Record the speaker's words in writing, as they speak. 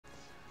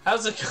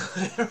How's it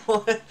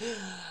going?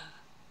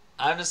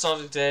 I'm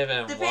Nostalgic Dave,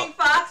 and the pink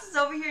fox is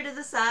over here to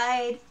the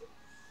side.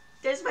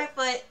 There's my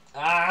foot.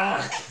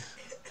 Ah!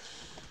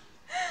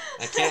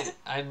 I can't.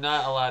 I'm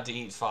not allowed to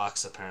eat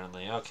fox,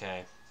 apparently.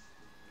 Okay.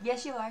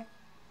 Yes, you are.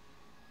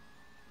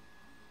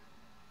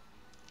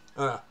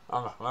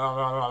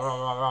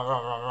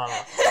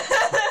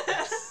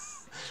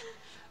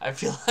 I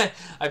feel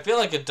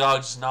like a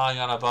dog just gnawing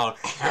on a bone.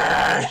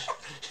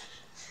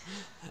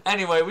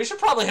 Anyway, we should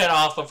probably head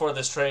off before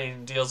this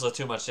train deals with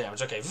too much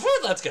damage. Okay,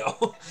 let's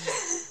go.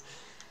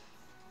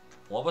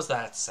 What was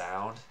that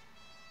sound?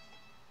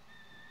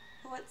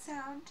 What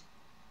sound?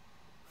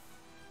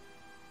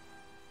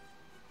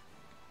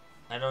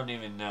 I don't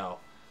even know.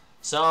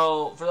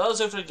 So, for those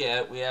who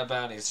forget, we have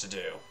bounties to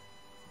do.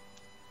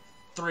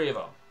 3 of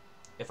them,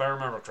 if I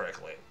remember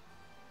correctly.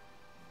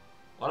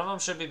 One of them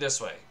should be this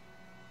way.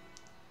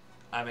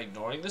 I'm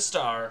ignoring the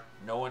star.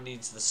 No one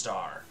needs the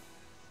star.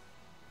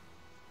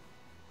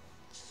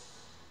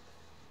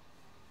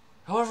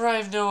 However, I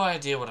have no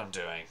idea what I'm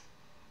doing.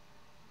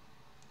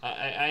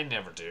 I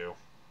never do.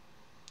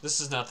 This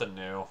is nothing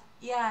new.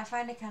 Yeah, I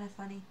find it kind of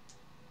funny.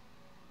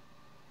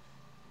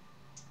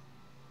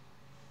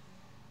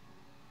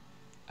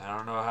 I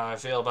don't know how I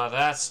feel about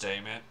that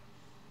statement.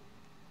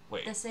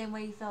 Wait. The same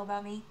way you feel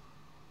about me?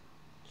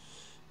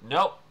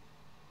 Nope.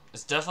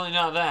 It's definitely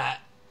not that.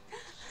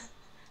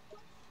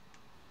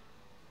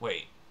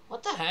 Wait.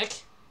 What the heck?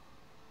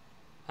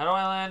 How do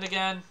I land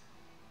again?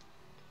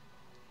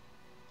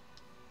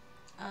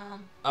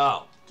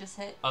 Oh. Just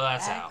hit Oh,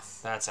 that's X. how.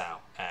 That's how.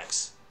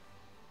 X.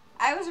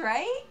 I was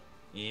right?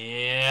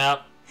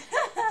 Yep.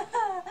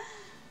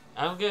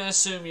 I'm gonna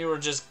assume you were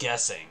just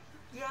guessing.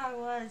 Yeah, I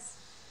was.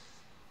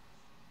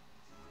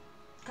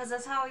 Because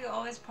that's how you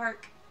always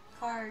park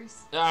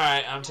cars.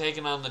 Alright, I'm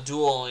taking on the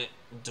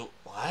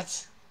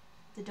what?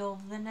 The Dual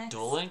Linux.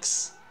 Dual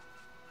Links?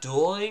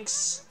 Dual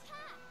Links?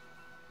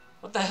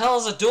 What the hell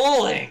is a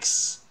Dual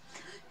Links?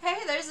 Hey,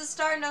 there's a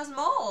star-nosed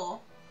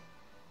mole.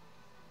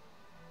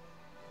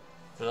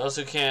 For those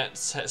who can't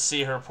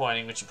see her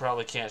pointing, which you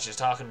probably can't, she's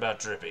talking about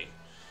Drippy.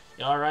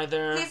 You alright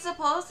there? He's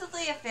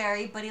supposedly a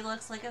fairy, but he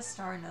looks like a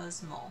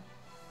star-nosed mole.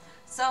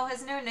 So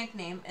his new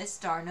nickname is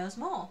Star-Nosed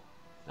Mole.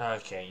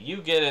 Okay,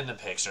 you get in the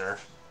picture.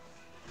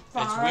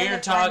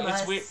 Fine,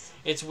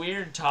 It's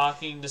weird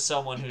talking to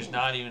someone who's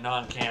not even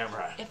on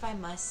camera. If I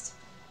must.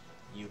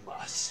 You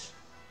must.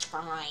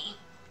 Fine.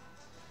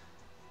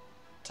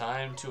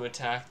 Time to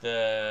attack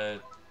the...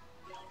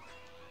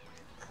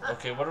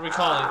 Okay, what are we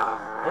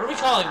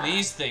calling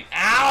these things?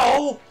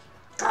 Ow!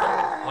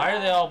 Why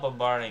are they all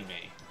bombarding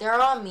me? They're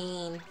all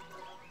mean.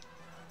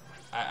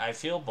 I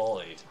feel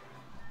bullied.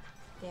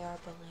 They are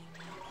bullying me.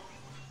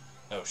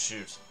 Oh,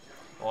 shoot.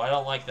 Oh, I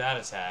don't like that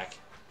attack.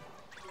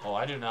 Oh,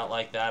 I do not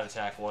like that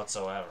attack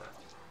whatsoever.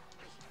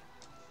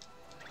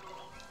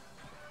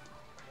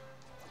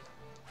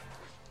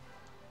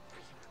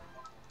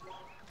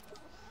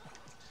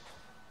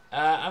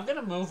 I'm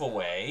gonna move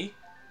away.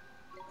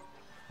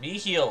 Me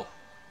heal.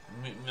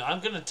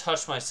 I'm gonna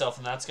touch myself,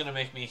 and that's gonna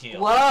make me heal.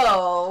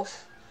 Whoa!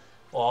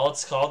 Well,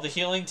 it's called the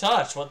healing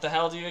touch. What the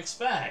hell do you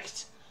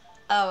expect?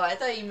 Oh, I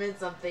thought you meant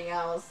something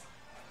else.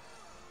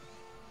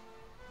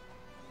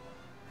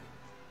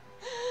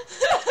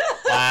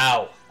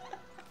 Wow.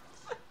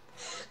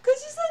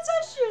 Because you said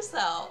touch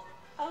yourself.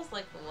 I was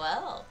like,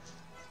 well.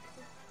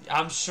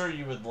 I'm sure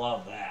you would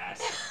love that.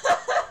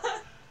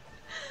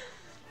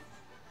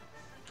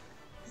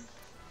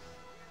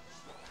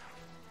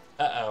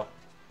 Uh-oh.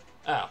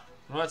 Oh.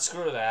 Let's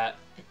screw that.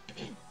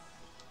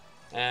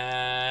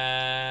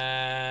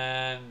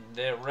 And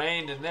it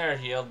rained and they're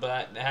healed,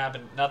 but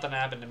nothing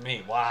happened to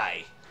me.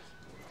 Why?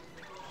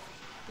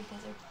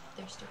 Because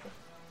they're stupid.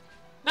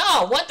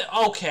 No, what the?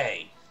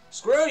 Okay.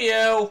 Screw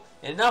you.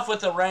 Enough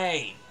with the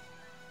rain.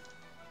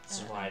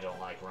 This is why I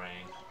don't like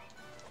rain.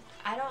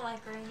 I don't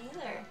like rain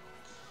either.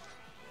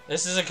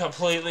 This is a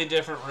completely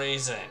different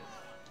reason.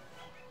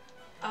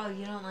 Oh,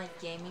 you don't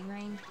like gaming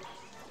rain?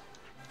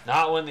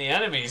 Not when the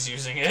enemy's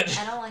using it.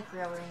 I don't like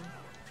real rain.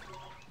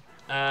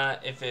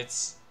 If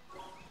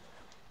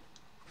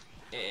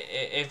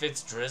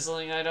it's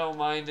drizzling, I don't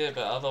mind it,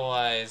 but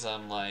otherwise,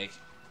 I'm like...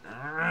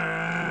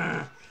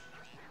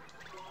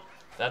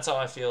 That's how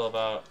I feel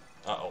about...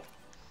 Uh-oh.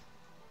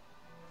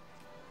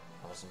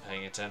 I wasn't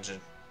paying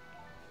attention.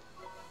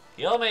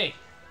 Heal me!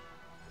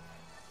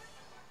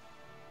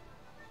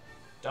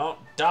 Don't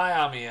die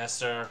on me,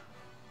 Esther.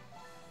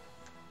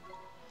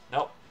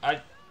 Nope.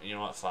 You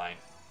know what? Fine.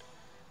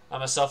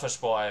 I'm a selfish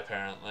boy,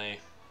 apparently.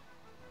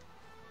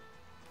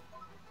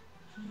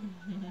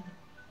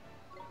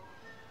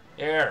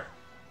 Here.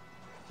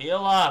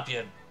 Heal up,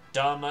 you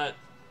dummy.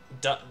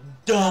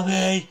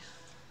 Dummy.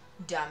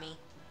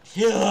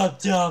 Heal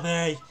up,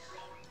 dummy.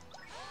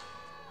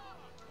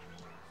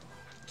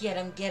 Get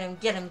him, get him,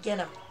 get him, get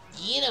him.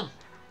 Get him.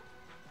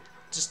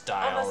 Just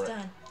die Almost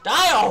already. done.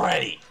 Die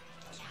already!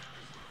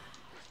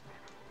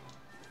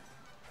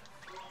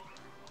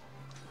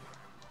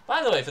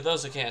 By the way, for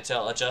those who can't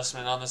tell,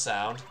 adjustment on the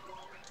sound.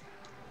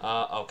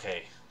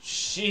 Okay.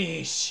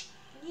 Sheesh.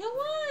 You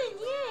won.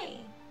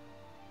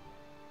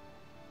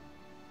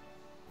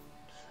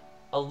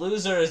 A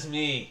loser is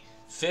me.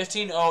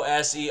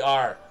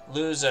 15OSER.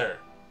 Loser.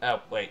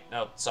 Oh, wait.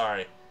 No,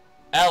 sorry.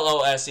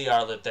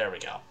 LOSER. There we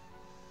go.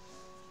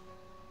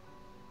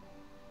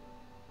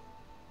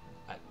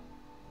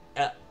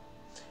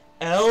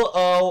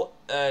 LO.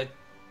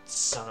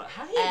 Son,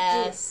 how do you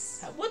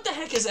S. do it? What the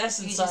heck is S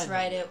inside? You just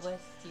write it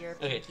with your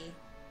pinky.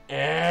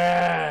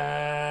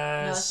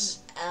 S. No, it's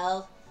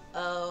L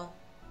O.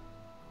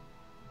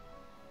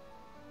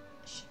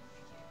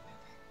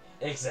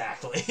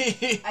 Exactly.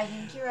 I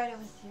think you write it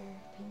with your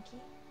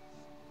pinky.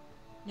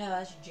 No,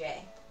 that's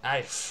J. I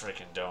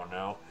freaking don't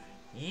know.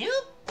 Yep.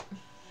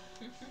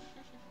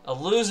 A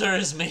loser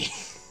is me.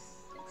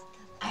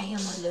 I am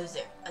a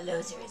loser. A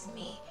loser is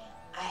me.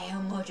 I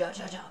am Mojo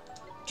Jojo.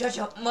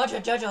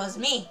 Mojo Jojo is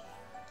me.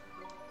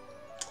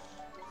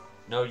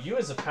 No, you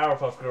as a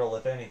Powerpuff Girl,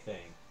 if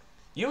anything.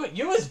 You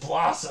as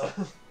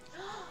Blossom.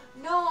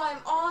 No, I'm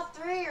all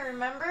three,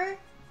 remember?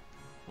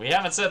 We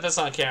haven't said this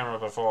on camera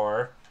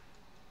before.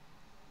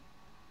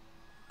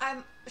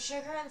 I'm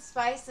sugar and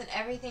spice and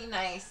everything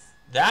nice.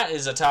 That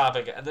is a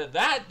topic.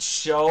 That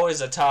show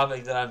is a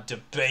topic that I'm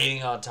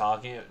debating on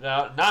talking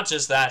about. Not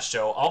just that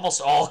show,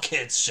 almost all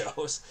kids'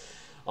 shows.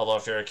 Although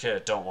if you're a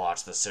kid, don't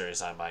watch the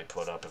series I might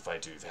put up if I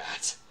do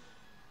that.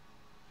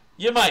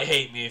 You might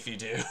hate me if you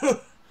do.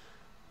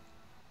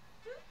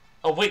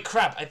 Oh, wait,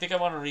 crap. I think I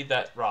want to read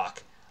that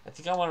rock. I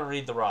think I want to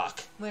read the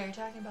rock. Wait, you're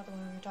talking about the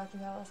one we were talking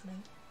about last night?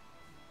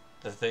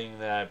 The thing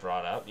that I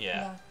brought up?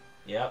 Yeah.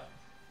 Yep.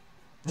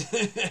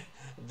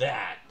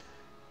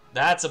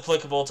 That's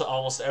applicable to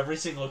almost every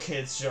single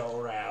kid's show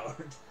around.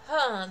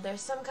 Huh,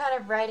 there's some kind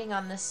of writing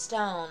on the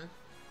stone.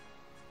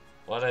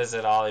 What is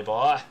it, Ollie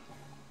boy?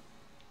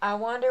 I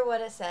wonder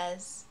what it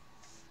says.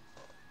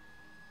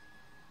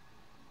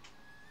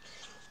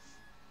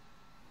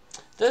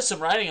 There's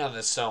some writing on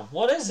this stone.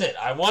 What is it?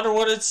 I wonder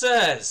what it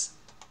says.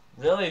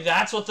 Really?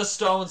 That's what the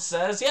stone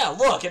says? Yeah,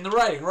 look, in the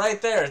writing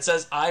right there. It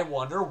says, I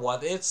wonder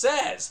what it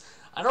says.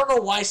 I don't know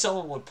why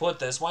someone would put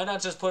this. Why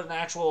not just put an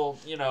actual,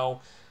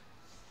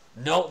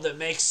 note that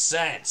makes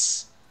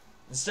sense?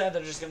 Instead,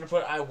 they're just going to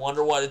put, I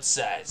wonder what it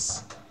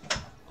says.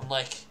 I'm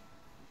like,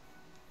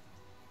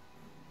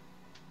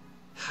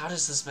 how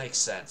does this make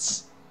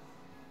sense?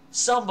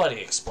 Somebody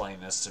explain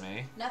this to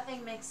me.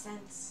 Nothing makes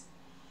sense.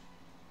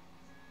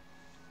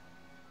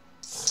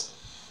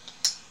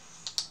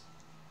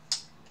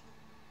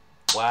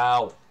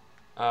 Wow.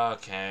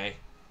 Okay.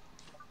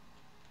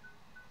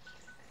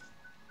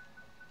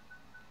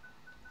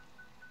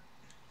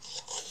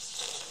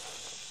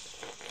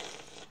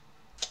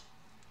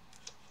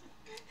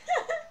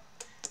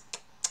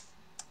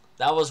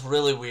 That was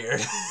really weird.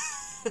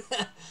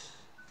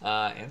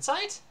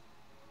 Insight?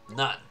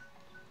 None.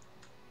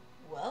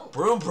 Whoa.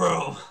 Broom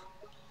broom.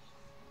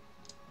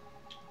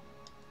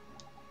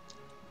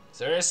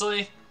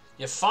 Seriously?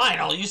 Yeah, fine.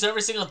 I'll use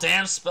every single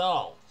damn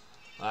spell.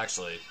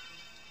 Actually,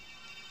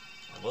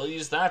 I will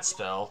use that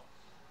spell.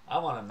 I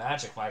want to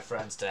magic my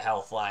friends to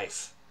health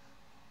life.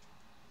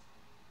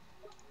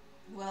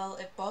 Well,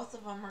 if both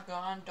of them are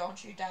gone,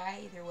 don't you die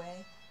either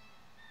way?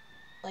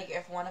 Like,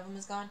 if one of them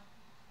is gone?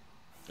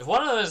 If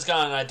one of them is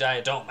gone and I die,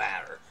 it don't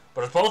matter.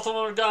 But if both of them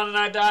are gone and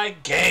I die,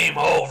 game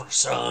over,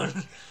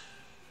 son.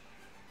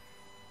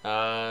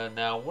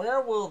 Now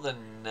where will the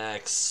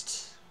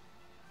next...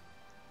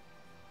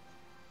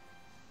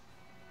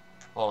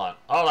 Hold on.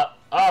 Hold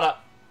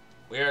up.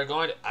 We are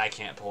going to... I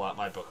can't pull out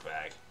my book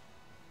bag.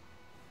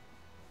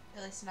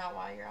 At least not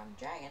while you're on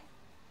the dragon.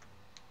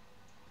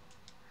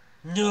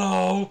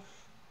 No.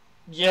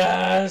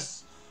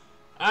 Yes.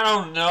 I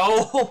don't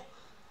know.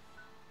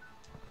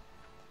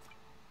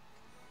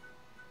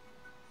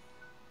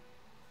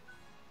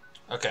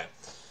 Okay.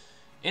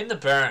 In the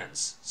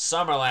Barrens,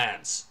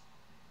 Summerlands.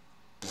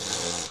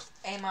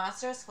 A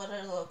monster split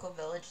at a local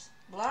village.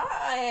 Blah.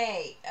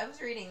 Hey, I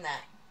was reading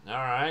that.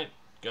 Alright.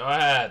 Go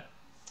ahead.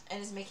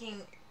 And is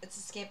making its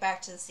escape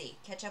back to the sea.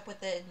 Catch up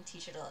with it and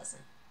teach it a lesson.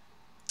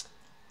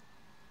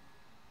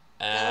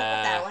 Look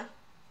at that one.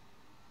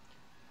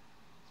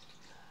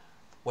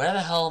 Where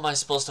the hell am I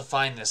supposed to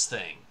find this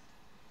thing?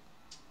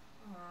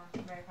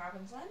 Mary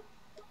Poppins one?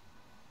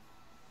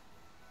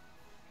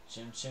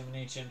 Chim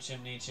chimney, chim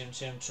chimney, chim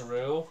chim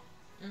chiroo.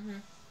 Mm-hmm.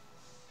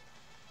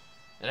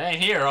 It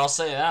ain't here, I'll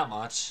say that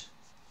much.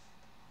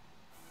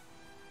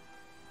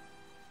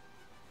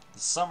 The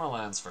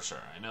Summerlands for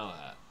sure, I know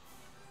that.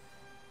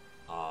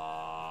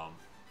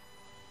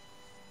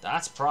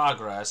 That's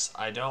progress.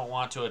 I don't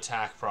want to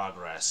attack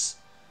progress.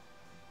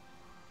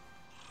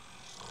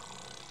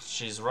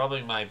 She's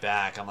rubbing my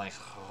back. I'm like,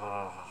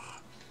 ugh.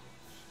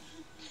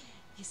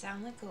 You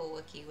sound like a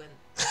Wookiee when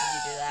you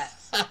do that.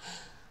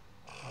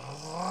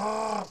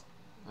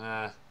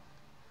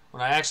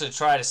 When I actually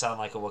try to sound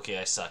like a Wookiee,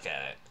 I suck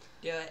at it.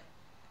 Do it.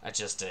 I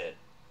just did.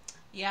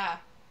 Yeah.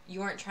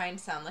 You weren't trying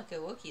to sound like a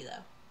Wookiee,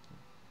 though.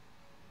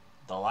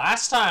 The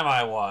last time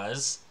I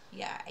was.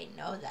 Yeah, I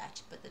know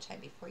that, but the time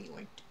before you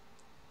weren't.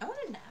 I want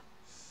a nap.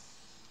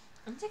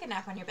 I'm gonna take a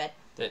nap on your bed.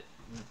 The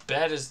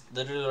bed is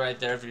literally right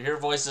there. If you hear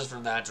voices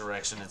from that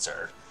direction, it's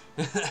her.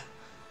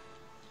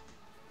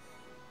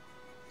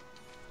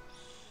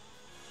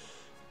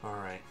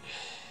 Alright.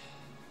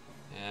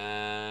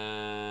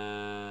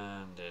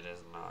 And it is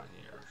not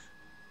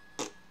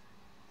here.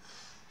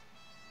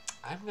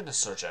 I'm gonna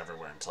search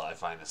everywhere until I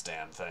find this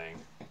damn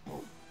thing.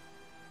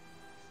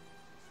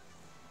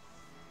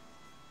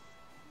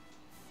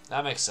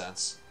 That makes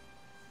sense.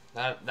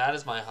 That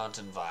is my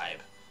hunting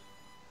vibe.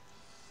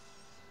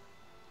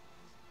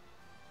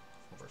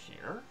 Over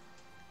here?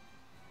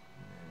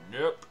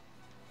 Nope.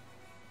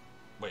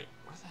 Wait,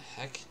 where the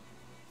heck?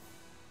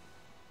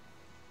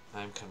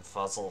 I'm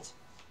confuzzled.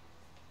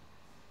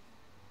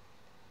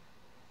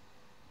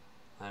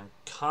 I'm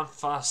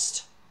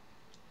confused.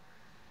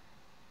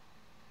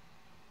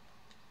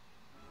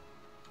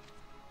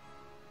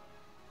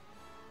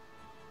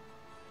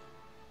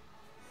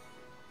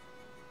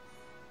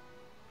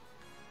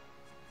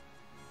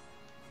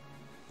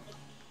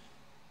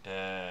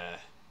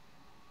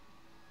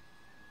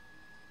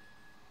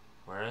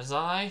 Where is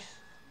I?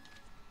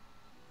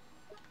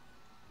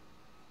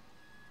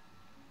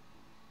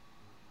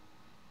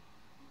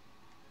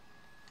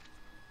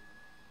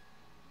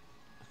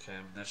 Okay,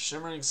 the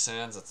Shimmering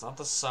Sands, it's not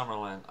the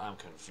Summerland. I'm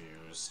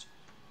confused.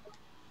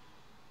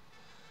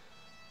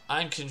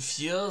 I'm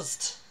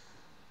confused.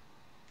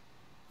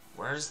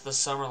 Where's the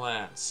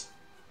Summerlands?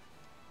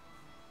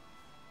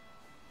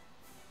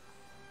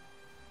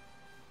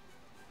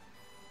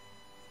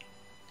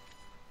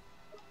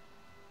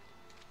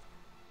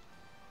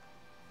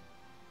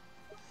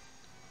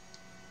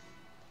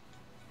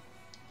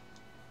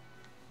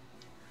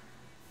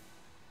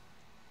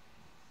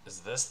 Is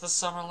this the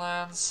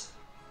Summerlands?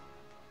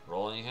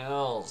 Rolling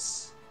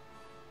Hills.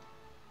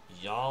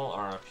 Y'all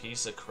are a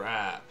piece of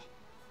crap.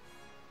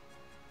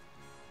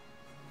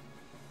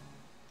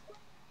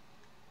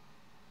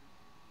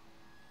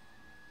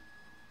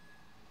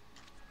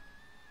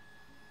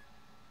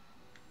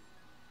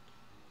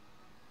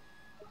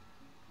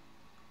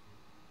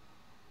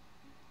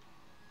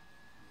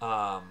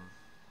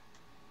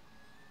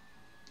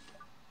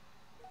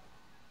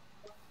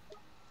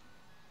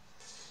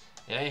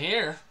 Yeah,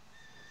 here.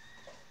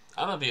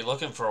 I'm gonna be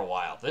looking for a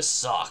while. This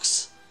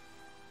sucks.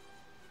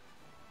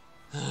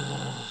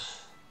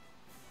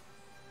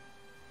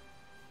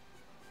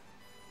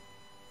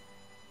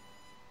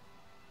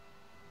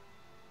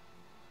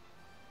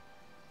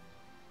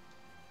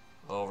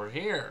 Over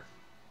here.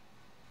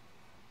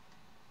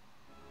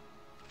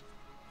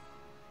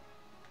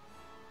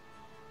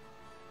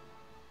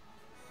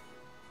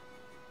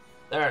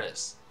 There it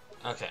is.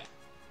 Okay.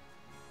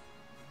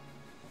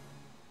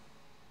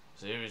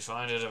 See, we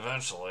find it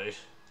eventually.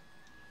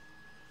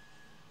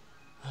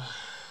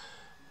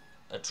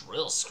 A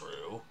drill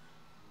screw?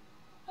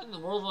 What in the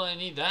world would I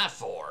need that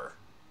for?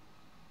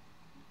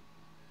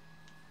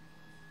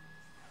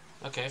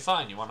 Okay,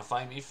 fine. You want to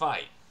fight me?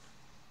 Fight.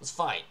 Let's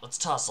fight. Let's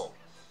tussle.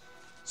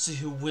 See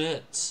who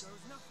wins.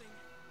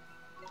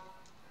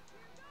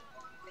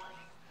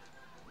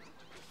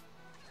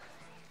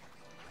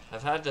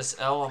 I've had this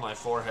L on my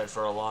forehead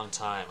for a long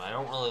time. I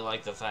don't really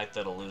like the fact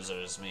that a loser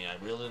is me.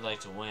 I really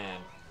like to win.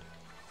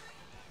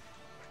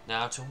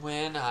 Now to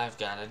win, I've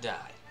gotta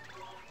die.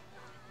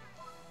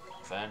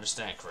 If I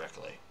understand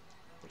correctly.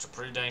 Which I'm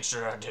pretty dang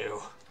sure I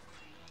do.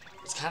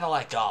 It's kind of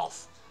like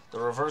golf. The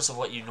reverse of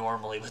what you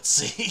normally would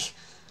see.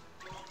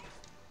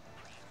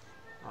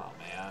 Oh,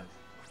 man.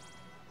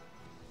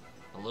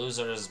 The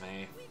loser is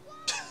me.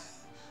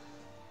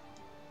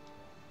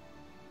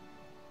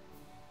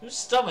 Whose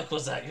stomach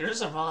was that?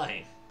 Yours or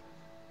mine?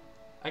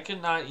 I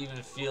could not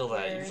even feel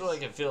that. Yours. Usually I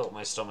can feel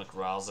my stomach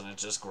growls and it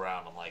just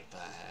growled. I'm like, the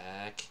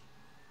heck?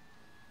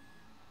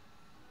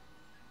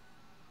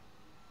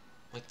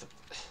 Like the...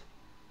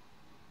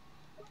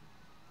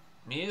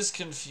 Me is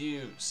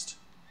confused.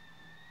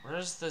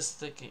 Where's this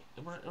thing?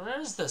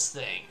 Where is this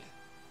thing?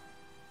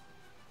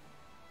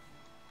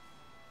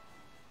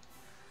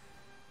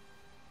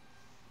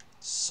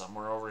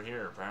 Somewhere over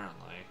here,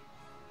 apparently.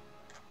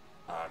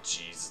 Oh,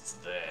 jeez, it's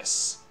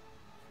this.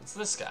 It's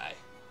this guy.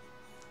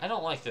 I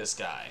don't like this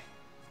guy.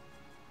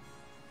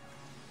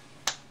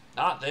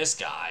 Not this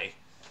guy.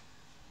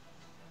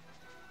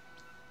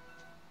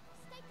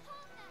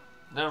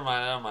 Never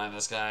mind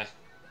this guy.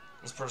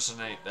 This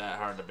person ain't that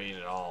hard to beat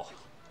at all.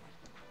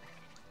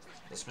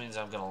 This means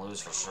I'm gonna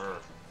lose for sure.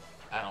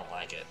 I don't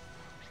like it.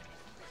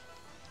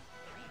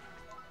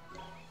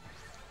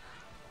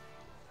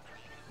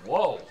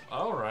 Whoa!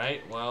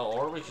 Alright, well,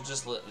 or we could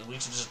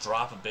just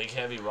drop a big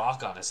heavy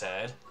rock on his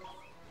head.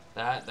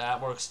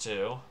 That works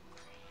too.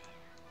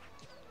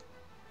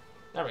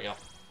 There we go.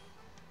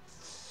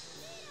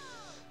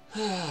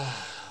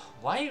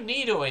 Why are you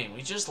NITOing?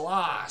 We just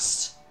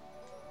lost.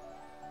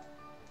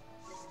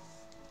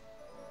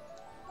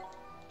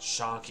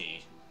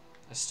 Shonky.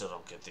 I still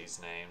don't get these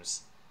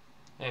names.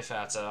 Hey,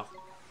 Fatso.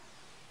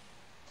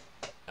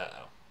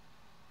 Uh-oh.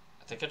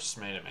 I think I just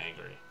made him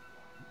angry.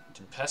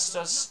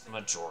 Tempestus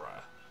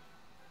Majora.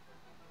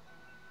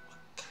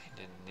 What kind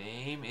of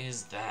name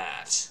is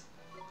that?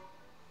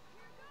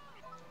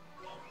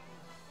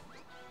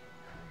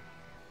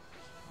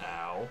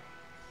 Ow.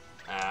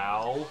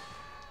 Ow.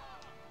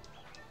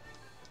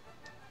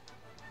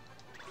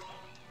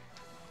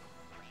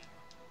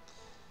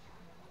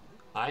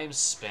 I am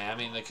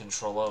spamming the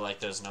controller like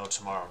there's no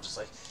tomorrow. I'm just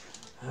like...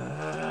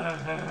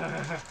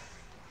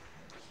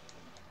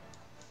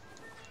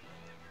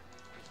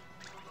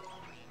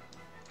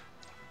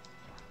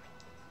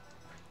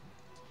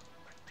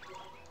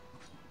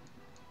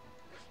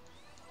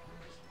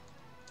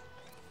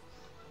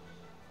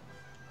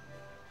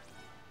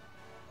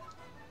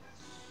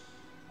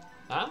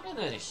 I'm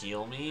gonna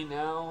heal me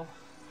now.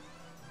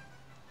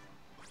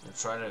 I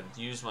try to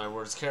use my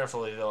words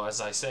carefully, though, as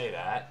I say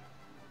that.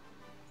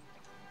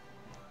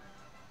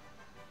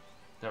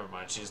 Never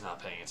mind, she's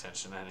not paying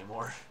attention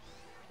anymore.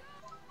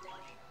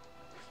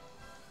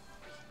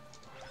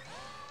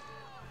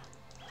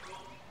 I'm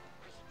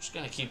just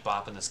gonna keep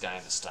bopping this guy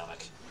in the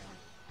stomach.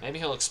 Maybe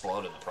he'll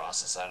explode in the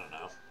process, I don't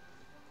know.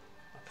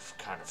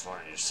 Kind of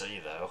funny to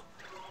see, though.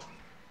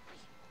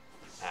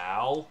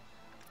 Ow.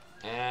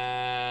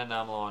 And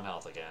I'm low on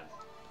health again.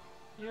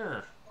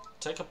 Here,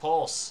 take a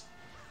pulse.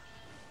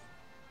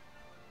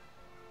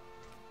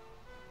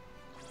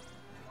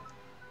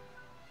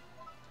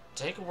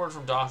 Take a word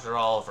from Dr.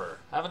 Oliver.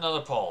 Have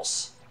another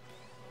pulse.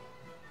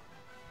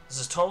 This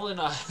is totally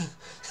not...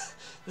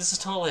 This is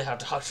totally how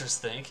doctors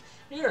think.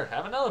 Here,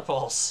 have another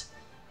pulse.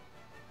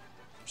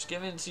 I'm just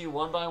giving it to you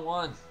one by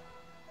one.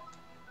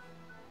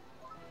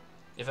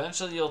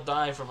 Eventually you'll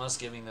die from us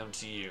giving them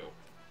to you.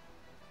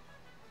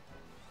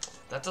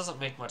 That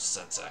doesn't make much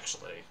sense,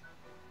 actually.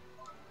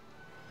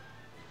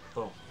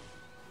 Boom.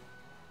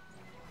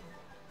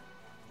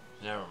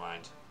 Never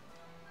mind.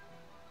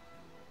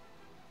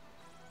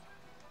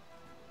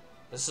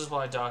 This is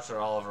why Dr.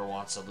 Oliver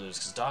wants to lose,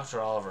 because Dr.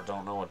 Oliver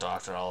don't know what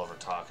Dr. Oliver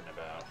talking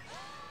about.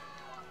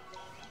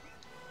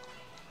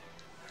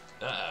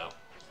 Uh-oh.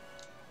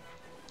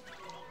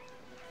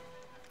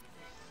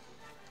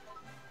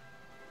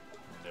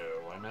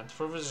 No, I meant the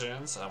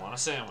provisions. I want a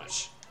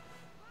sandwich.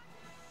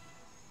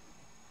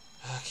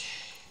 Okay.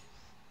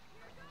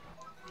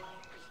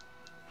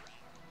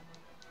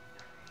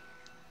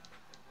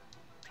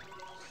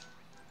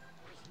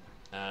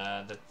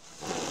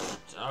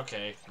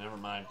 Okay, never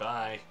mind.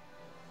 Bye.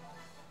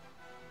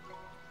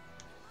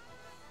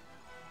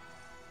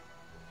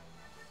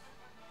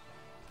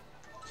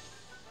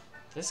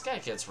 This guy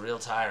gets real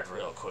tired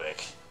real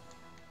quick.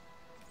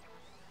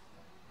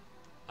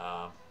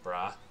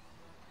 Bruh.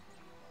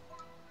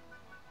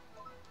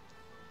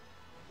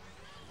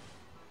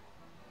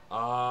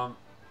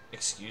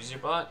 Excuse your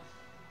butt?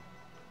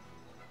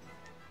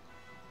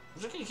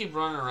 I'm just gonna keep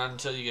running around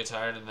until you get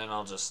tired, and then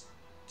I'll just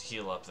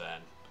heal up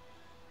then.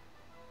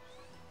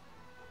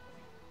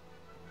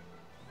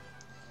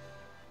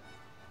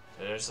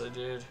 Seriously,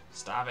 dude?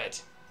 Stop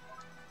it.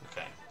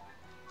 Okay.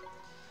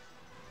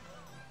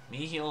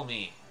 Me heal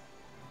me.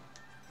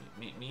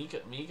 Me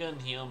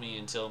gonna heal me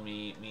until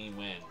me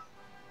win.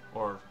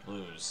 Or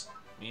lose.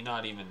 Me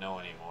not even know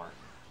anymore.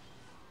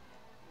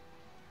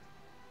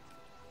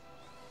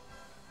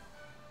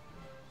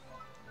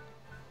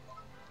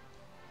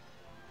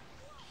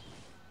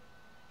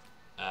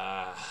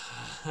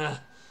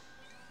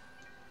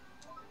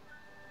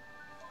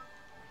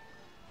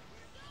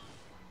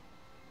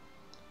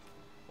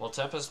 Well,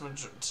 Tempestus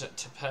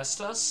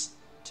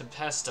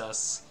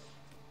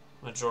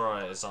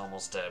Majora is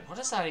almost dead. What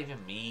does that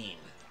even mean?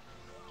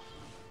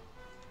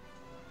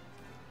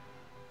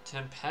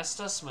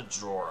 Tempestus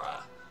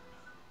Majora.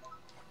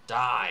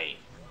 Die.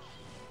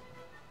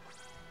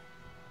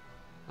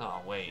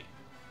 Oh, wait.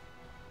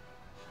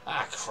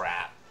 Ah,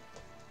 crap.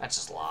 I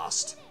just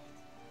lost.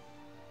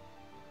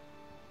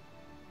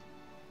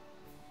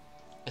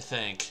 I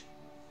think.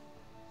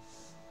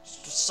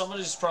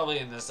 Somebody's probably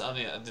in this on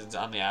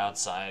the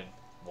outside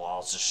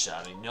walls just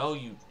shouting, "No,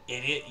 you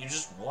idiot! You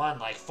just won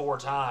like 4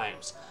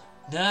 times."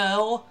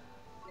 No,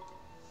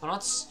 I'm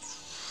not.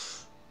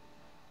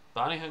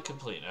 Bounty hunt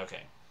complete.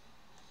 Okay.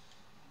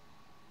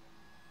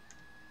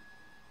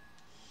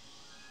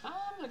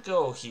 I'm gonna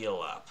go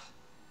heal up.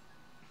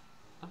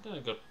 I'm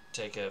gonna go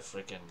take a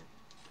freaking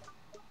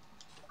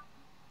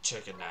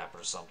chicken nap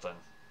or something.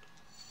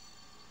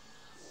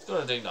 Let's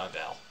go to Ding Dong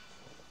Dell.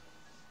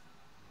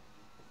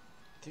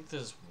 I think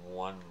there's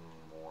one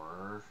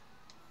more.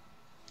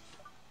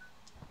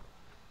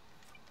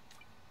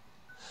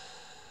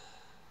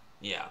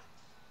 Yeah.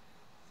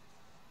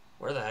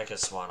 Where the heck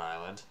is Swan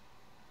Island?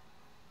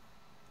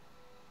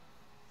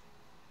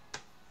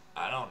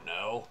 I don't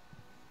know.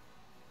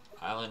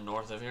 Island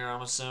north of here,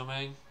 I'm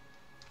assuming.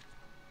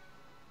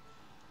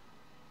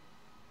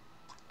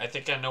 I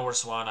think I know where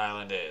Swan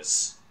Island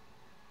is.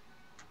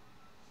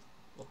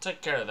 We'll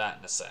take care of that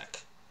in a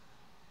sec.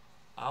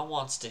 I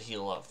wants to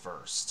heal up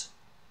first.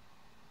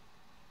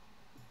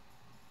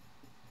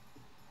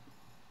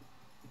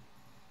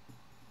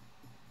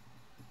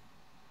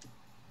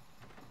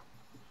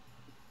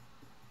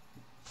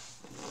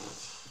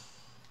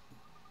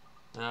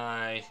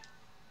 Aye.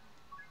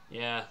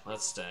 Yeah,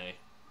 let's stay.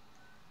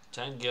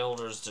 10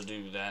 guilders to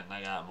do that, and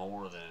I got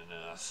more than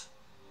enough.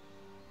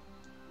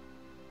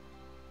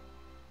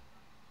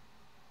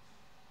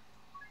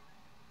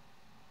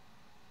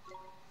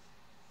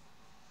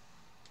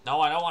 No,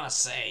 I don't want to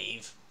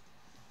save.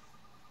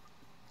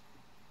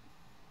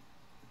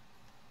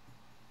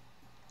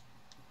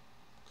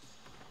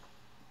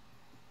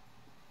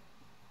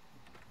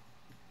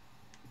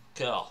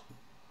 kill.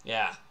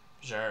 Yeah,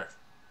 sure.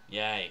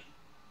 Yay.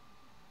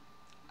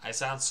 I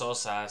sound so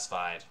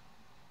satisfied.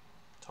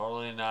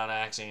 Totally not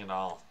acting at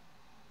all.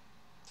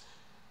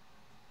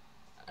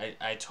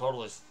 I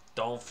totally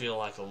don't feel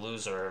like a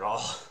loser at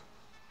all.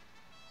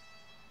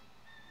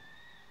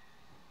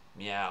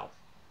 Meow.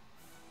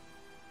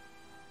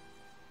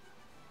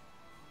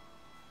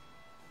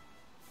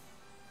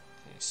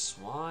 Okay,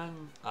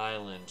 Swan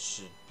Island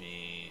should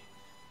be...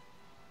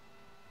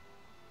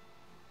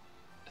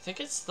 I think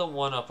it's the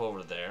one up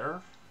over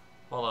there.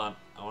 Hold on,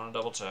 I want to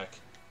double check.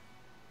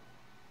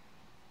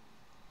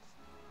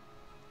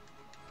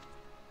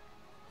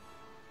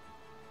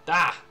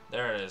 Ah!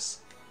 There it is.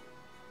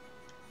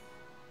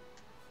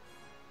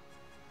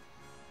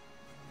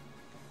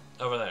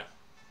 Over there.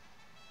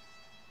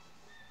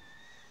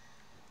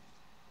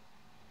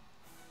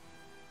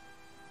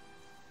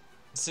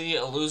 See,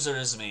 a loser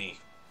is me.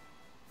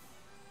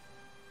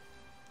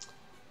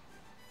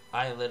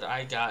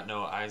 I got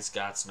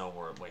no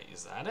word. Wait,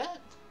 is that it?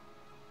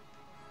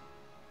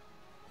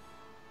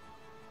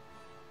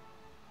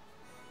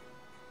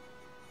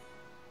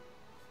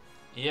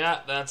 Yeah,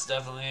 that's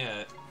definitely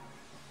it.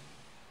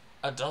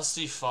 A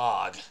dusty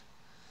fog.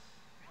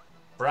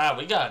 Brad,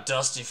 we got a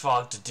dusty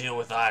fog to deal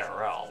with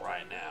IRL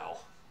right now.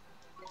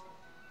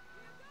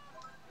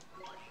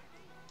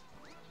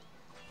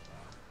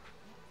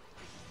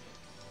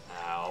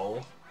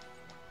 Ow.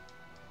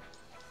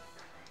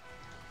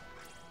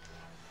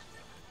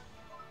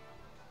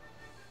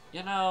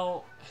 You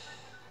know,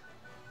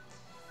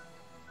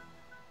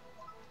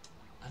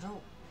 I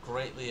don't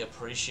greatly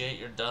appreciate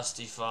your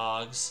dusty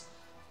fogs,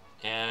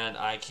 and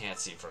I can't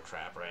see for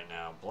crap right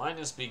now.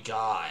 Blindness be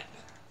gone.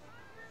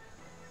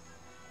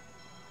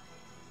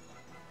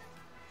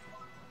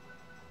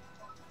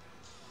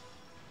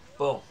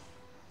 Boom.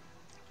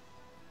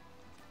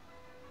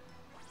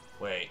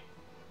 Wait.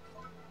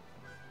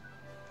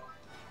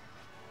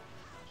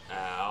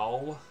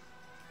 Ow.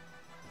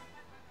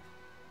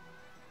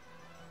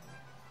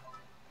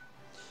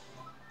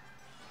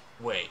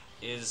 Wait,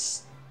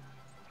 is...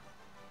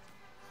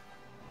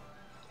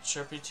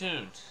 Chirpy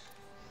Tune,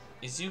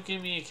 is you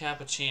give me a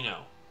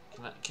cappuccino?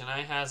 Can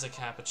I has a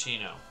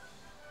cappuccino?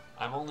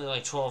 I'm only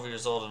like 12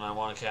 years old and I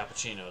want a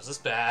cappuccino. Is this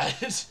bad?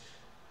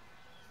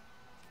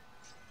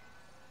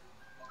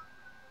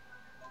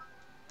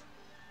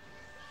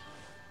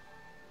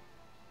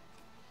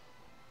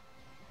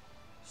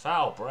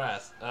 Foul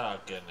breath.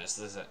 Oh goodness,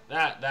 that's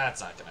not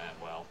gonna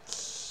end well.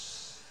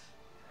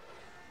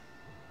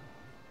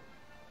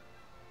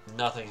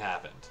 Nothing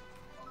happened.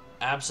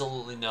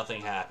 Absolutely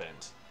nothing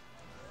happened.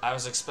 I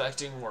was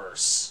expecting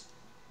worse.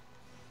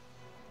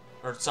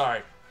 Or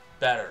sorry,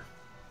 better.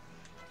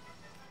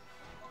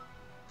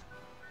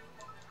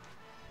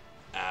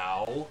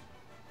 Ow.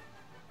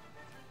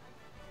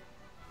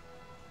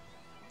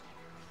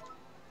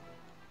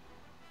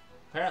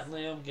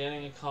 Apparently I'm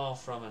getting a call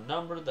from a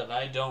number that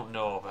I don't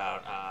know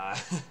about.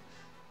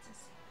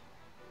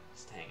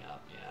 Just hang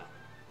up, yeah.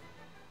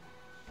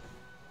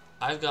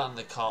 I've gotten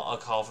a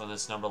call from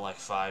this number like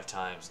 5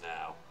 times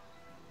now.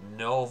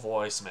 No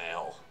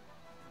voicemail.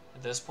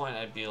 At this point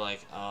I'd be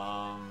like,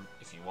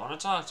 if you want to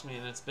talk to me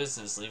and it's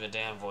business, leave a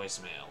damn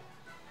voicemail.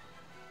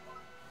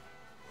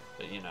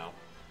 But you know,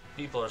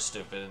 people are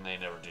stupid and they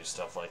never do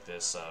stuff like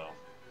this, so...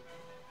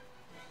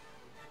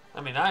 I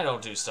mean, I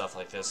don't do stuff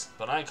like this,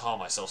 but I call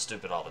myself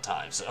stupid all the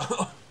time,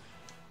 so...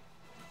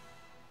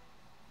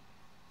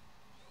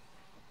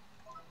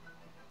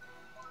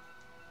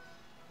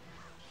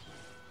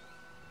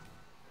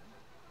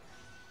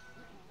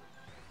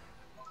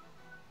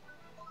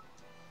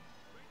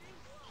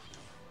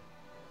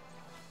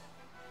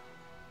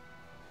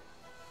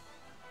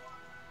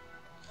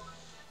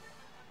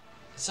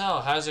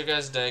 So, how's your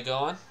guys' day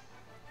going?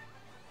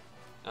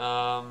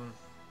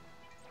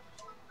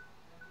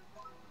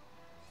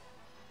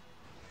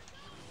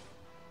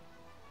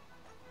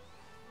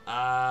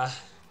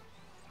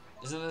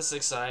 Isn't this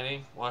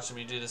exciting? Watching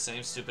me do the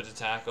same stupid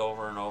attack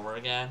over and over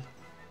again?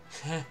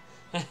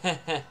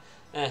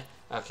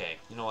 Okay,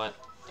 you know what?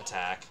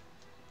 Attack.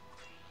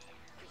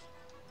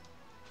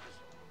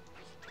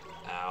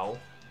 Ow.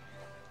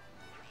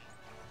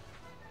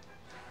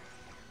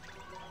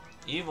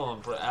 Evil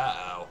and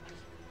uh-oh.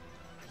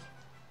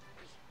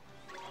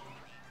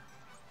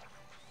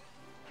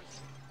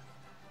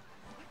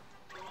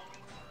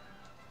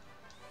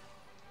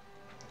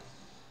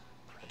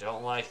 I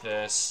don't like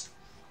this.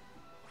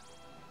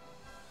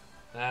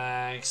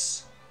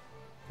 Thanks.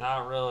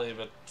 Not really,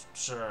 but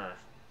sure.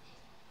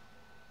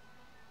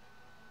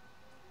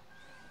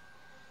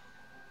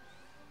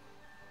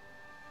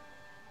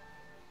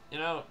 You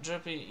know,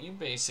 Drippy, you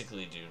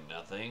basically do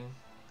nothing.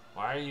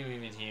 Why are you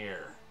even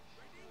here?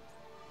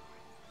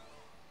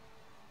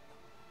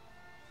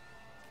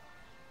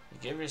 You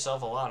give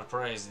yourself a lot of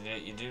praise and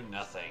yet you do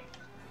nothing.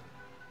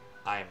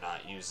 I am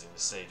not using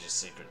the Sage's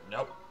secret.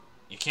 Nope.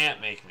 You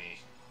can't make me.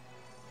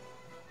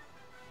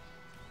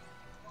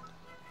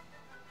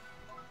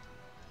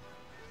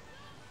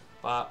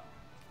 But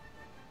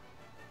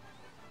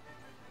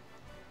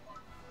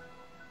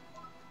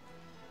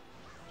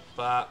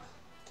But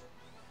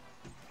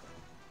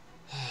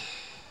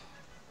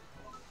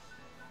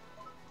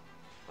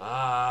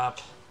up.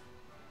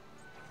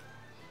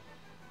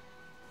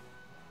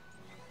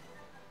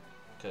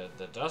 Could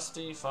the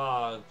dusty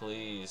fog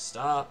please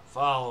stop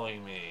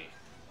following me?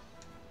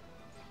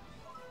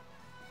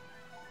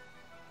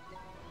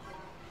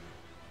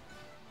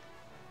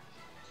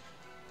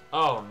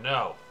 Oh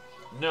no.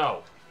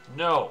 No.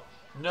 No.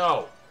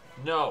 No.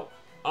 No.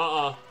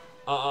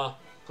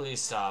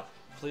 Please stop.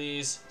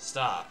 Please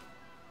stop.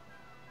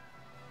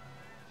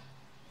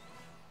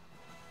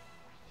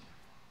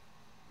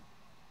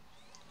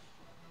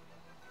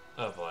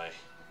 Oh boy.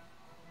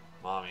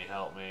 Mommy,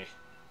 help me.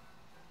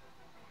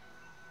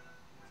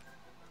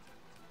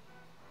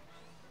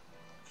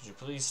 Could you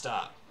please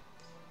stop?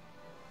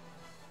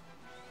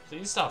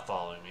 Please stop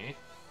following me.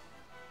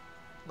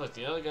 Look,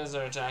 the other guys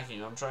are attacking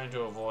you. I'm trying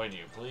to avoid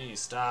you. Please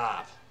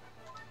stop.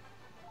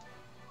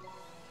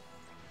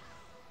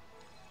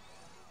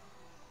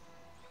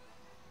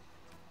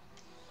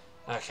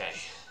 Okay.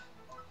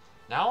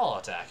 Now I'll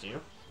attack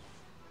you.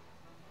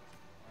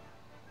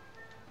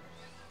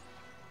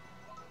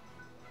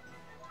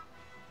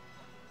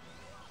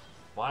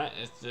 Why?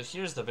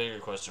 Here's the bigger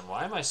question.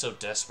 Why am I so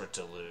desperate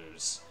to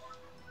lose?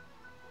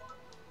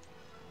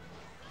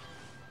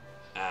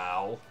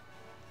 Ow.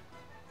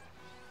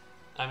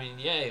 I mean,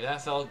 yay,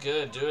 that felt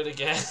good. Do it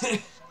again.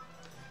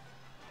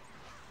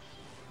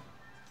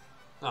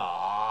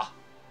 Aww.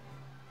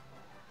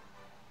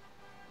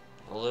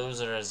 The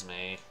loser is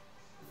me.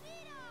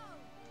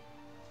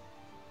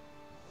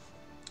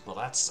 Well,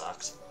 that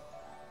sucked.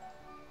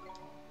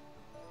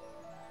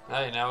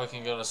 Hey, now we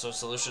can go to Switch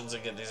Solutions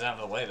and get these out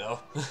of the way, though.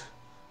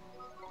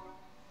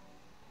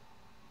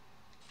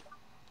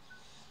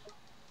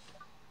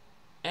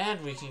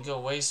 And we can go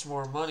waste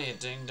more money at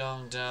Ding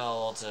Dong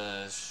Dell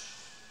to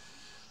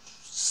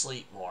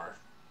sleep more.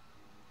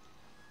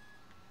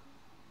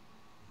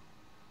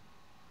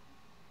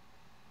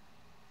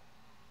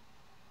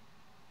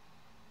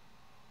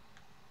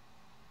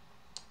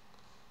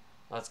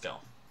 Let's go.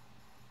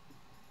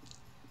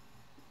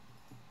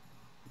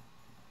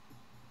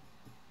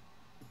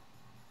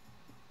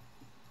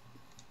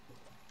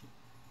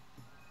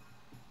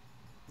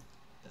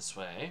 This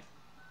way.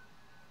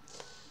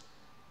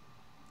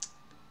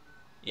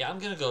 Yeah, I'm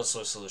gonna go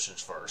Switch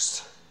Solutions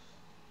first.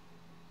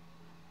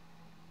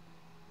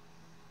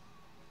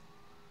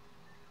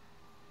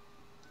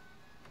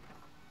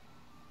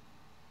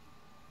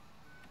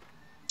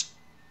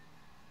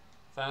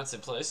 Fancy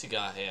place you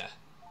got here.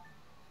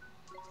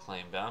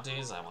 Claim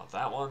bounties, I want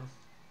that one.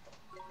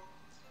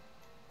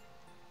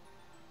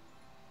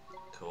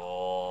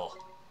 Cool.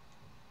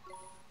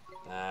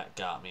 That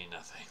got me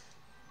nothing.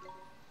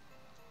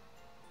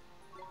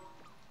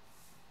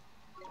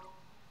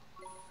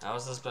 How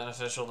is this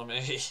beneficial to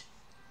me?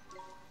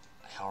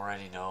 I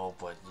already know,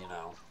 but you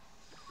know.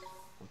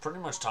 I'm pretty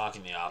much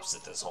talking the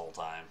opposite this whole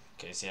time,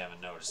 in case you haven't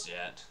noticed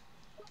yet.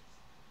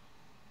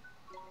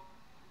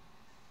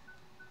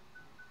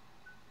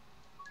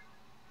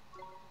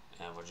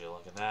 And would you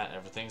look at that?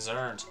 Everything's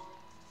earned.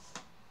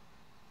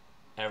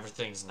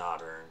 Everything's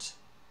not earned.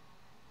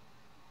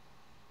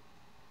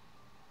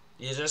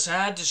 You just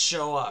had to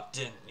show up,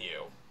 didn't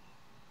you?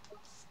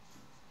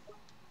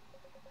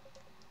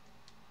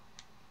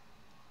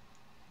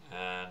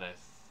 And I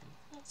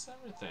think that's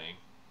everything.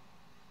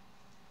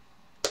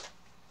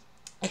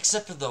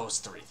 Except for those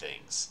three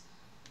things.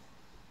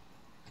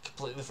 I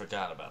completely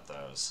forgot about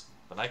those.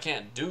 But I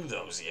can't do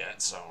those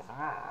yet, so...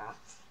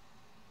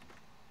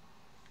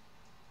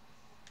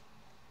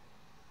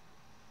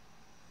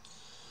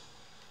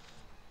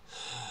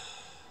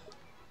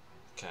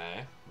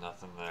 Okay,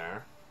 nothing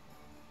there.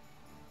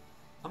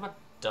 I'm gonna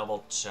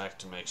double check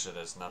to make sure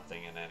there's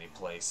nothing in any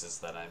places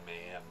that I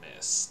may have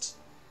missed.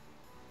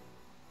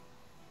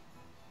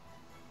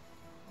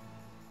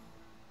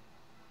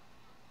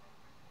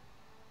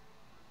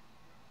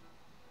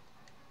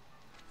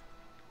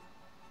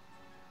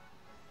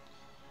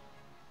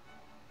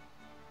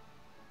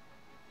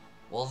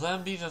 Will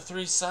then be the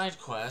 3 side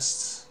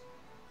quests.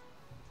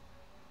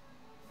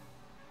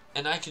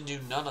 And I can do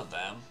none of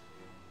them.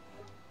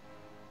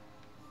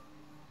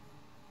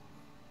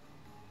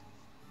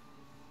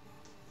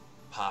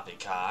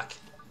 Poppycock.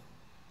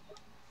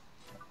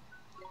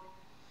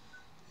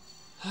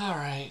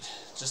 Alright,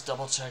 just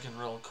double checking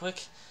real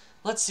quick.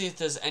 Let's see if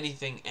there's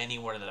anything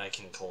anywhere that I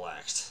can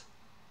collect.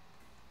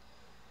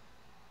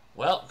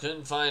 Well,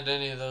 couldn't find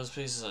any of those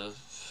pieces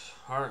of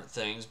heart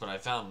things, but I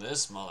found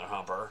this mother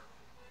humper.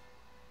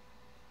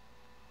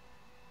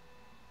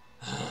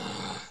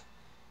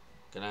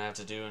 Gonna have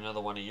to do another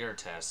one of your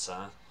tests,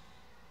 huh?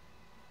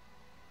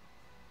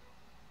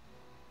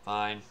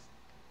 Fine.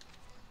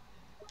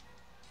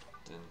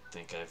 Didn't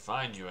think I'd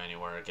find you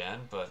anywhere again,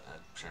 but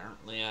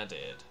apparently I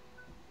did.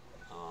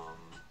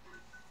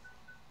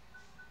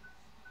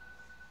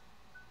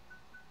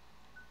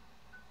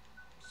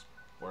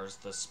 Where's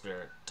the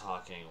spirit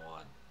talking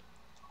one?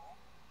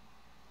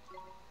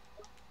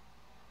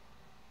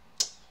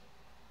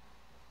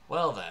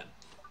 Well then.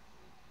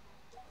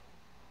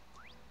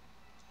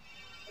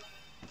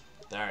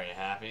 There, are you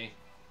happy?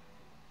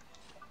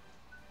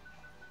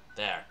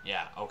 There,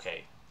 yeah,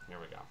 okay. Here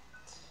we go.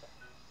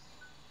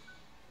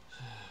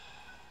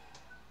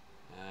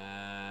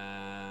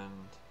 And...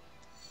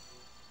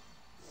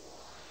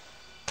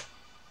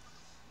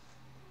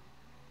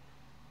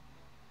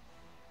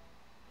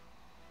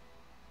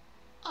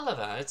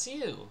 Oliver, it's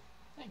you.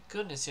 Thank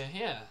goodness you're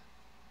here.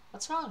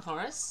 What's wrong,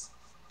 Horace?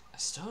 I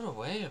stowed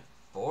away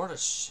aboard a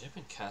ship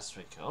in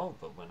Castaway Cove,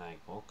 but when I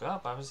woke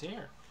up, I was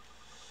here.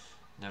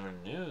 Never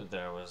knew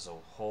there was a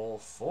whole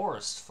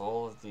forest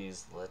full of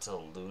these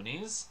little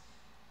loonies.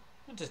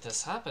 When did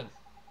this happen?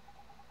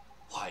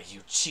 Why,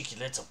 you cheeky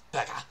little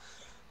beggar!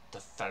 The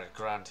fairy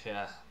ground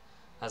here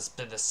has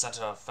been the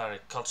center of fairy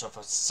culture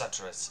for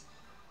centuries.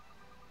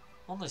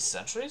 Only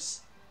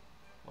centuries?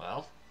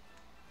 Well,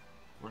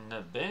 wouldn't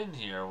have been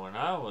here when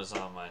I was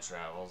on my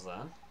travels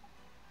then.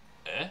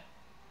 Eh?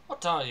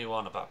 What are you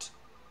on about?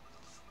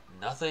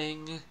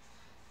 Nothing.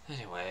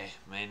 Anyway,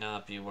 may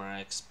not be where I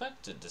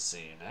expected to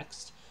see you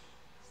next.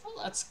 Well,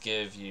 let's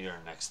give you your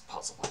next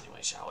puzzle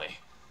anyway, shall we?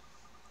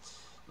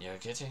 You're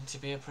getting to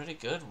be a pretty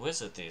good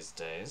wizard these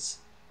days,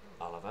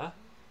 Oliver.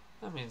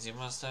 That means you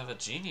must have a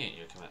genie at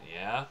your command.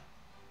 Yeah?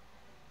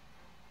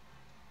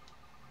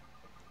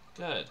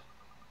 Good.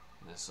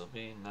 This will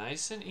be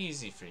nice and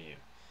easy for you.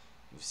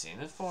 You've seen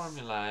the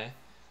formulae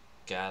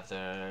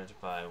gathered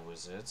by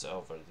wizards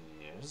over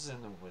the years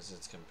in the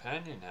Wizard's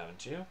Companion,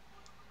 haven't you?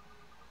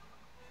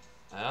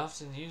 I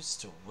often used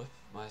to whip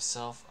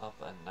myself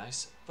up a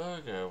nice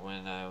burger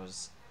when I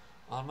was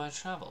on my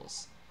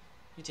travels.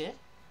 You did?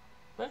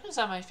 Burgers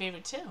are my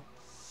favorite too.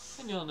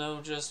 And you'll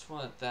know just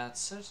what that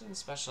certain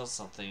special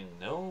something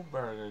no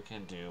burger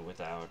can do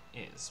without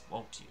is,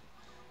 won't you?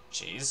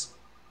 Cheese?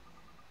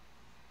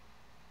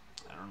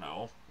 I don't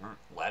know.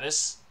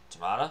 Lettuce?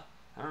 Tomato?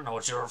 I don't know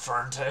what you're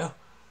referring to.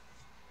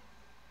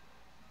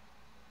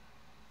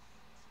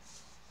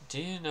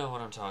 Do you know what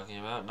I'm talking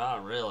about?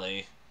 Not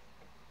really.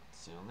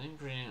 It's the only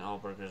ingredient all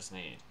burgers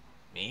need.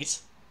 Meat?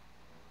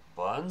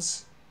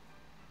 Buns?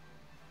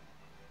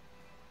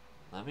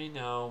 Let me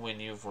know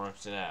when you've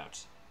worked it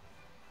out.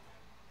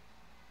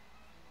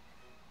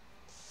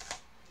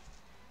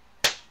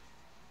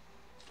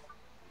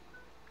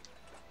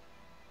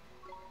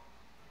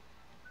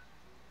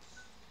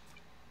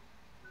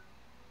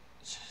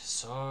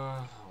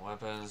 Sword,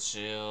 weapons,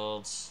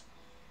 shields.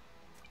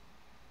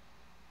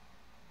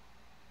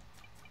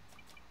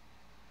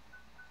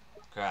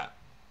 Crap.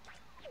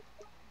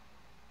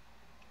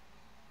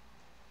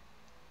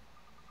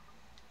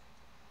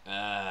 You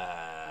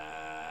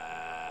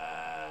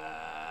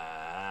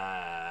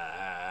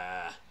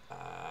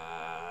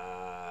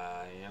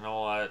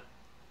know what?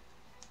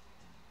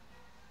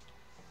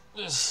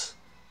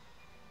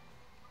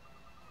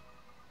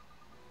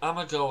 I'm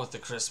gonna go with the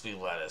crispy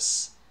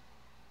lettuce.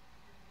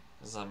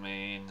 Cause I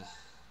mean,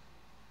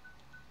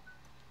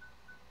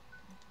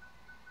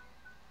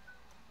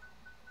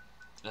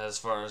 as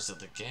far as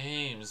the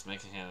game's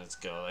mechanics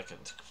go, I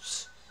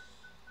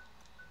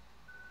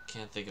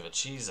can't think of a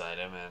cheese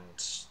item,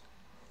 and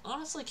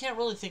honestly can't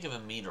really think of a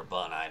meat or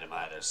bun item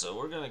either, so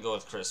we're gonna go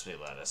with crispy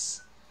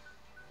lettuce.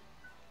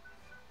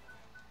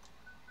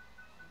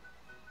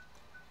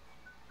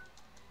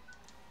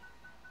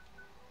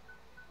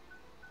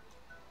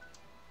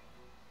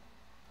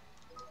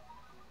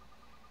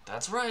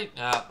 That's right.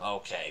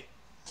 Okay.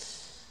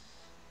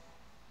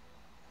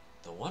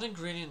 The one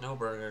ingredient no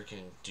burger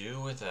can do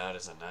without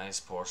is a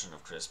nice portion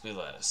of crispy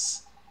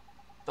lettuce.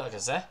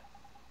 Burgers, eh?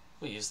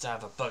 We used to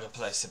have a burger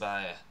place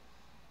by,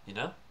 you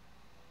know?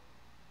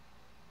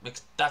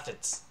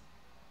 McDuffit's.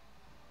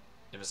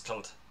 It was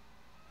called.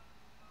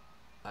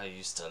 I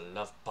used to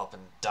love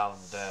popping down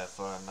there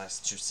for a nice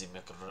juicy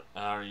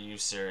Are you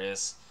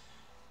serious?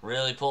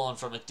 Really pulling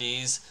from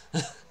McD's?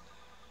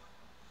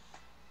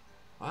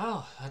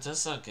 Wow, that does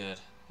sound good.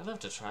 I'd love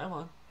to try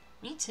one.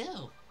 Me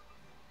too.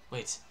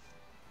 Wait,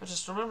 I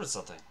just remembered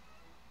something.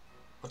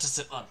 What does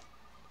it want?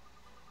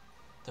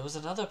 There was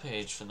another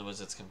page from the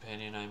Wizard's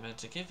Companion I meant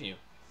to give you,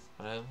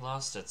 but I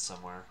lost it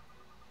somewhere.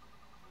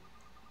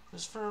 It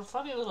was for a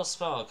funny little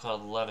spell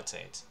called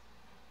Levitate.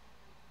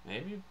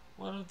 Maybe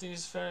one of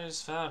these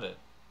fairies found it.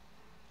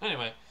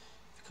 Anyway,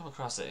 if you come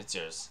across it, it's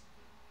yours.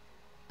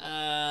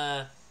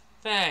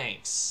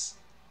 Thanks.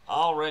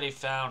 Already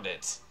found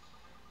it.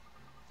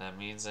 That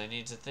means I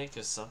need to think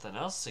of something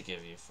else to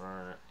give you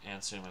for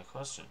answering my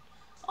question.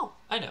 Oh,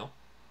 I know.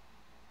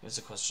 It was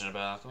a question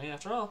about alchemy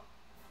after all.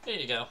 Here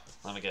you go.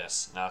 Let me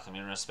guess. An alchemy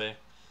recipe?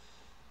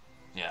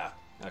 Yeah.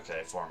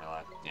 Okay,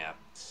 formula. Yeah.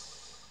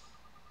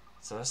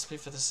 It's a recipe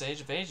for the Sage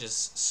of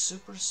Ages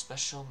super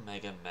special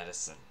mega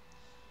medicine.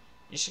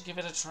 You should give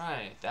it a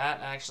try.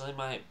 That actually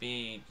might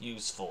be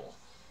useful.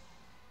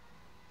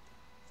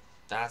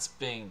 That's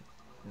being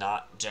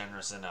not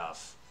generous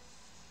enough.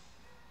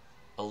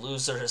 A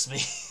loser is me.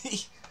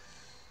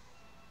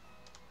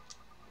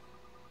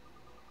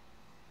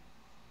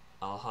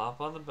 I'll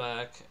hop on the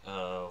back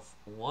of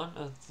one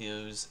of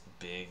those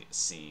big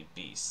sea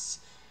beasts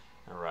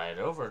and ride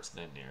over to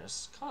the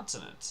nearest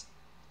continent.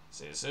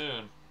 See you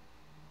soon.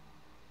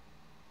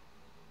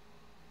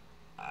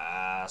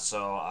 So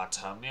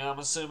Autumnia, I'm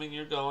assuming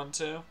you're going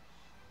to?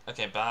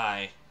 Okay,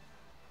 bye.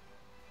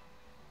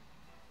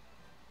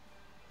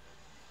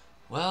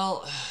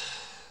 Well,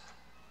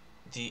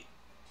 the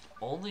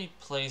only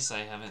place I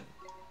haven't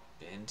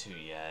been to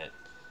yet...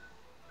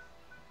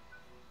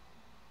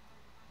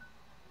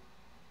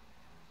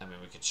 I mean,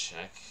 we could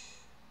check.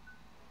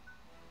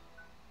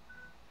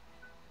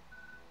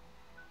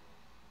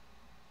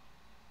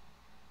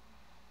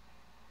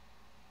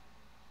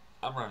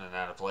 I'm running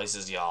out of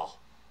places, y'all.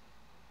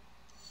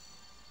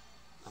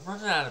 I'm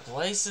running out of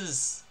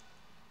places.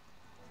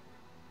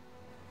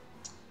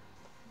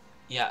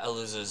 Yeah, it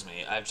loses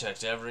me. I've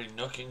checked every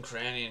nook and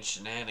cranny and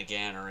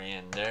shenaniganery,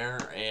 and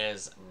there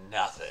is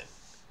nothing.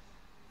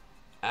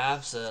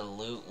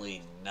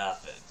 Absolutely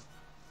nothing.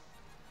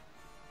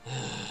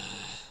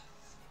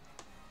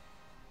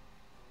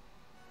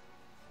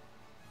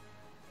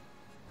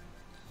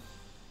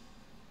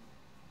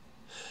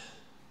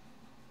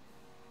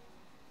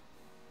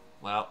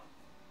 Well,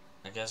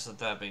 I guess with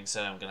that being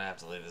said, I'm going to have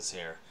to leave this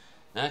here.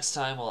 Next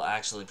time, we'll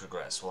actually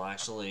progress. We'll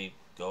actually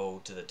go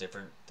to the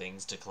different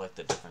things to collect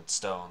the different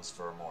stones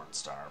for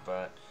Morningstar.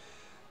 But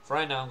for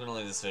right now, I'm going to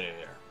leave this video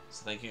here.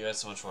 So thank you guys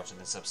so much for watching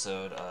this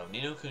episode of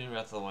Ni no Kuni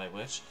Wrath of the White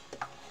Witch.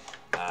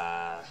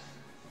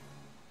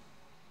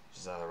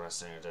 She's either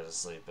resting or dead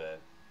asleep, but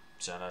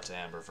shout out to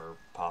Amber for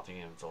popping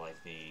in for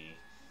like the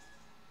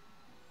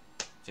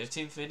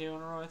 15th video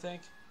in a row, I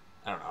think?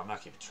 I don't know, I'm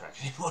not keeping track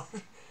anymore.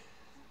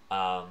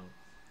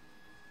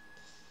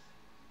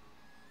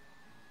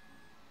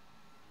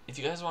 If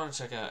you guys want to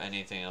check out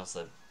anything else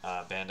that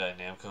Bandai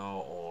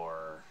Namco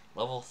or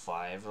Level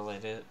 5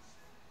 related,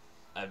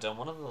 I've done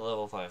one of the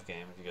Level 5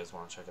 game if you guys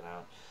want to check it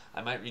out.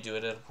 I might redo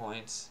it at a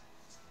point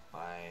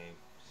by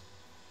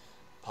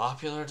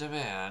popular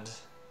demand,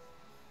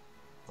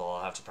 though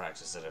I'll have to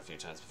practice it a few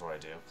times before I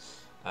do.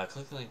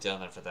 Click the link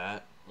down there for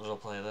that little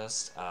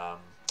playlist.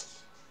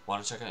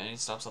 Want to check out any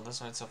stops on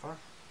this ride so far?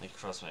 Link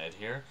across my head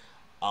here.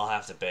 I'll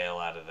have to bail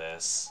out of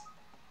this.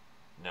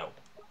 No.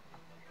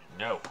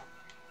 No.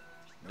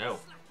 No.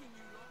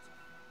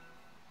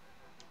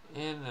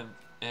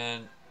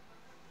 And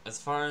as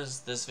far as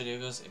this video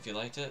goes, if you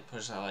liked it,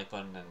 push that like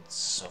button and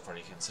so far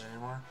you consider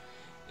more.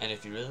 And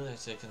if you really like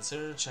to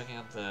consider checking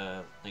out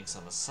the links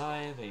on the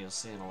side that you'll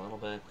see in a little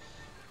bit,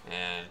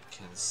 and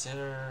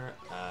consider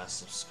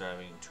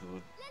subscribing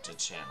to the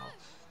channel.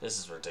 This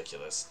is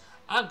ridiculous.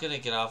 I'm gonna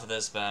get off of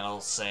this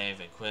battle,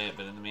 save, and quit,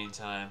 but in the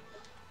meantime,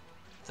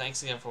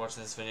 thanks again for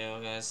watching this video,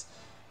 guys.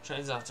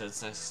 Train's off to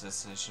its next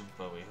destination,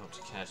 but we hope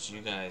to catch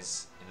you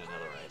guys in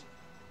another ride.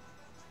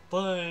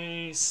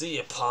 Bye! See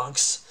ya,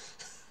 punks!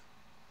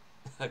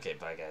 Okay,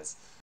 bye, guys.